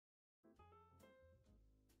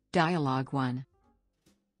Dialogue 1.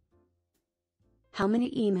 How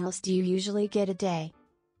many emails do you usually get a day?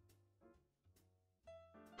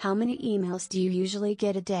 How many emails do you usually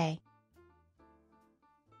get a day?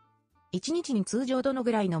 1日に通常どの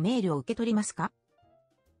ぐらいのメールを受け取りますか？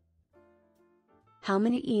 How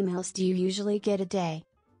many emails do you usually get a day?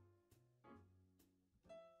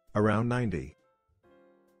 Around 90.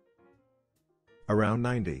 Around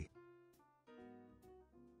 90.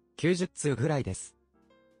 90通ぐらいです。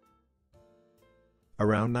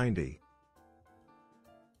Around 90.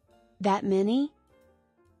 That many?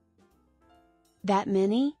 That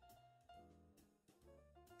many?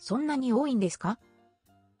 そんなに多いんですか？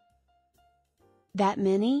 That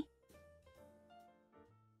many?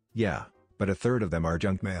 Yeah, but a third of them are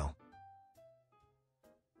junk mail.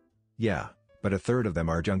 Yeah, but a third of them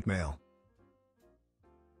are junk mail.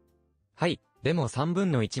 はい、でも3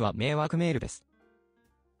分の1は迷惑メールです。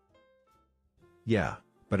Yeah,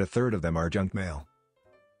 but a third of them are junk mail.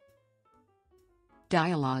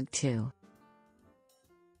 Dialogue 2.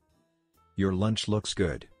 Your lunch looks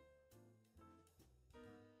good.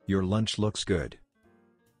 Your lunch looks good.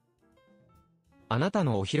 あなた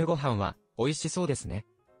のお昼ご飯は美味しそうですね。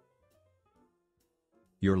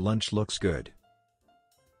Your lunch looks good.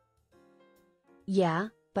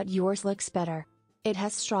 Yeah, but yours looks better. It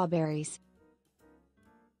has strawberries.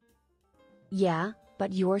 Yeah,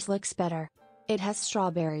 but yours looks better. It has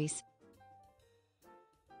strawberries.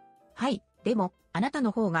 はい、でも、あなた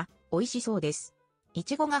の方が美味しそうです。い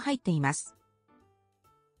ちごが入っています。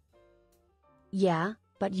Yeah,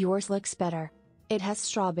 but yours looks better. It has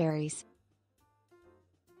strawberries.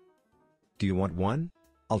 Do you want one?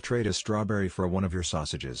 I'll trade a strawberry for one of your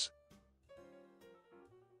sausages.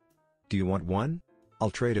 Do you want one? I'll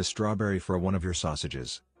trade a strawberry for one of your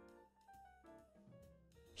sausages.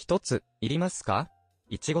 一つ、いりますか？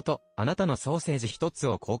いちごと、あなたのソーセージ一つ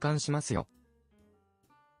を交換しますよ。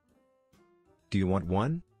Do you want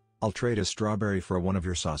one? I'll trade a strawberry for one of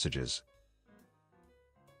your sausages.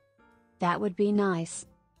 That would be nice.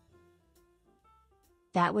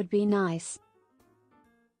 That would be nice.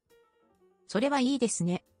 それはいいです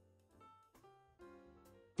ね。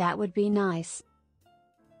That would be nice.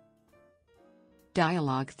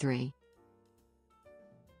 Dialogue 3.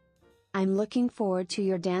 I'm looking forward to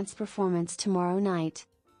your dance performance tomorrow night.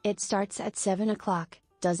 It starts at 7 o'clock,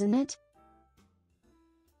 doesn't it?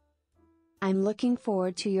 I'm looking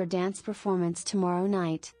forward to your dance performance tomorrow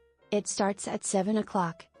night. It starts at 7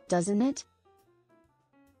 o'clock, doesn't it?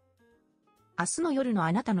 明日の夜の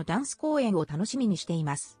あなたのダンス公演を楽しみにしてい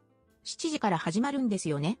ます。7時から始まるんです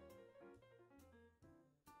よね。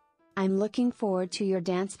I'm looking forward to your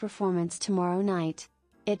dance performance tomorrow night.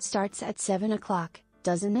 It starts at 7 o'clock,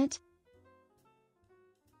 doesn't it?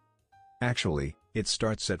 Actually, it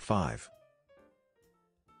starts at 5.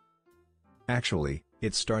 Actually,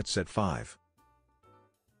 it starts at 5.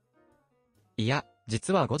 いや、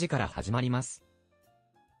実は5時から始まります。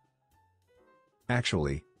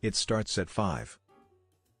Actually, it starts at 5.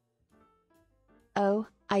 Oh,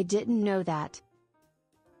 I didn't know that.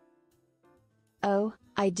 Oh,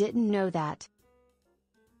 I didn't know that.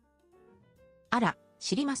 あら、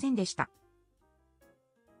知りませんでした。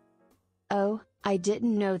Oh, I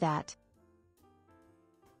didn't know that.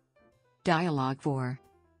 Dialogue 4.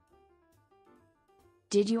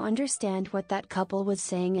 Did you understand what that couple was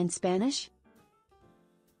saying in Spanish?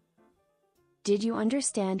 Did you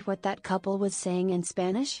understand what that couple was saying in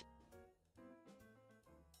Spanish?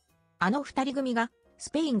 あの二人組が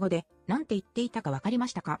スペイン語で何て言っていたかわかりま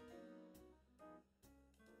したか？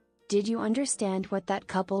 Did you understand what that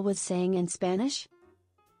couple was saying in Spanish?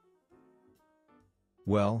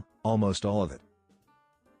 Well, almost all of it.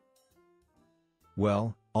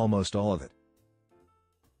 Well, almost all of it.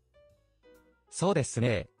 そうです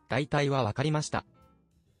ね。大体はわかりました。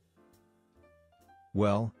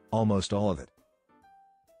Well, almost all of it.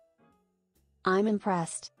 I'm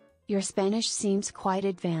impressed. Your Spanish seems quite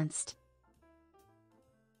advanced.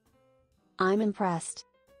 I'm impressed.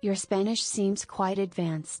 Your Spanish seems quite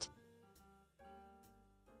advanced.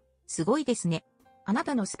 すごいですね。あな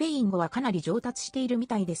たのスペイン語はかなり上達しているみ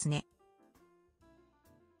たいですね。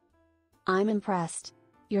I'm impressed.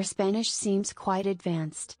 Your Spanish seems quite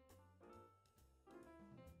advanced.